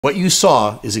What you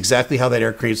saw is exactly how that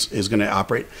aircraft is going to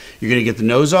operate. You're going to get the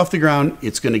nose off the ground.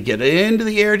 It's going to get into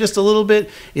the air just a little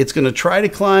bit. It's going to try to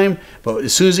climb, but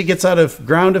as soon as it gets out of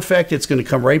ground effect, it's going to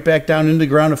come right back down into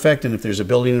ground effect, and if there's a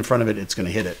building in front of it, it's going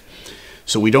to hit it.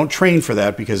 So we don't train for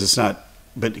that because it's not,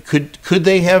 but could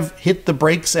they have hit the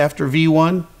brakes after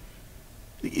V1?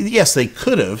 Yes, they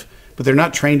could have, but they're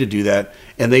not trained to do that,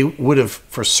 and they would have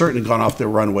for certain gone off the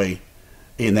runway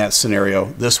in that scenario.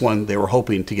 This one, they were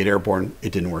hoping to get airborne.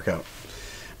 It didn't work out.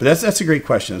 But that's a great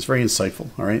question. It's very insightful.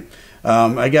 All right.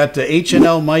 I got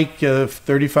HNL Mike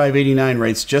 3589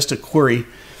 writes, just a query.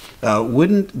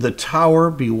 Wouldn't the tower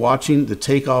be watching the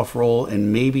takeoff roll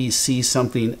and maybe see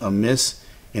something amiss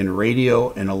and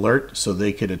radio an alert so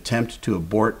they could attempt to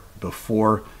abort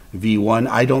before V1?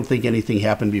 I don't think anything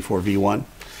happened before V1.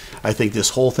 I think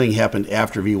this whole thing happened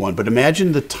after V1. But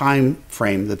imagine the time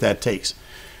frame that takes.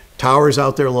 Tower's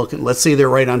out there looking. Let's say they're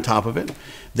right on top of it.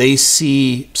 They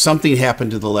see something happen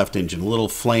to the left engine. A little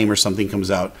flame or something comes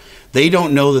out. They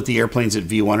don't know that the airplane's at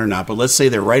V1 or not, but let's say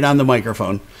they're right on the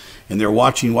microphone and they're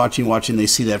watching. They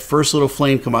see that first little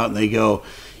flame come out and they go,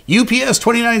 UPS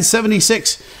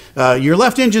 2976, your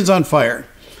left engine's on fire,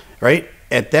 right?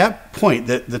 At that point,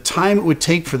 the time it would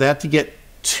take for that to get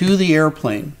to the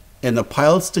airplane and the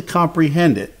pilots to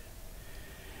comprehend it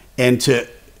and to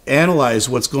analyze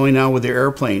what's going on with their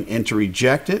airplane and to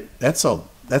reject it, that's a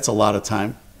lot of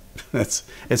time.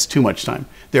 It's too much time.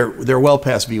 They're well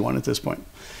past V1 at this point.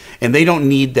 And they don't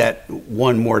need that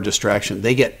one more distraction.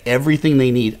 They get everything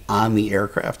they need on the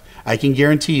aircraft. I can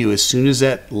guarantee you, as soon as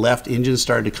that left engine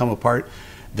started to come apart,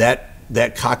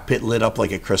 that cockpit lit up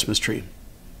like a Christmas tree.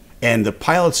 And the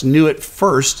pilots knew it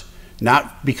first,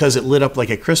 not because it lit up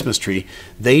like a Christmas tree.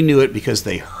 They knew it because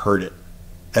they heard it.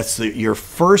 That's your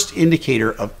first indicator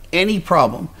of any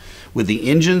problem with the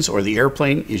engines or the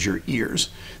airplane is your ears.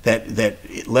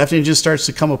 That left engine starts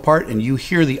to come apart and you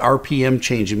hear the RPM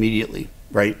change immediately,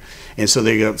 right? And so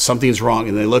they go, something's wrong,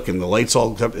 and they look and the lights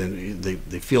all up and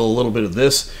they feel a little bit of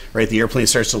this, right? The airplane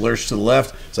starts to lurch to the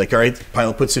left. It's like, all right, the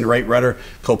pilot puts in right rudder,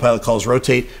 co-pilot calls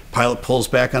rotate, pilot pulls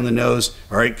back on the nose.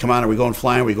 All right, come on, are we going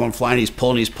flying? Are we going flying? He's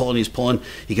pulling.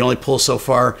 He can only pull so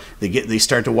far. They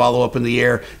start to wallow up in the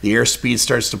air. The airspeed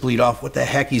starts to bleed off. What the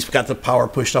heck? He's got the power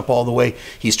pushed up all the way.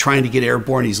 He's trying to get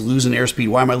airborne. He's losing airspeed.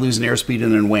 Why am I losing airspeed?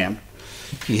 And then wham,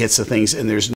 he hits the things, and there's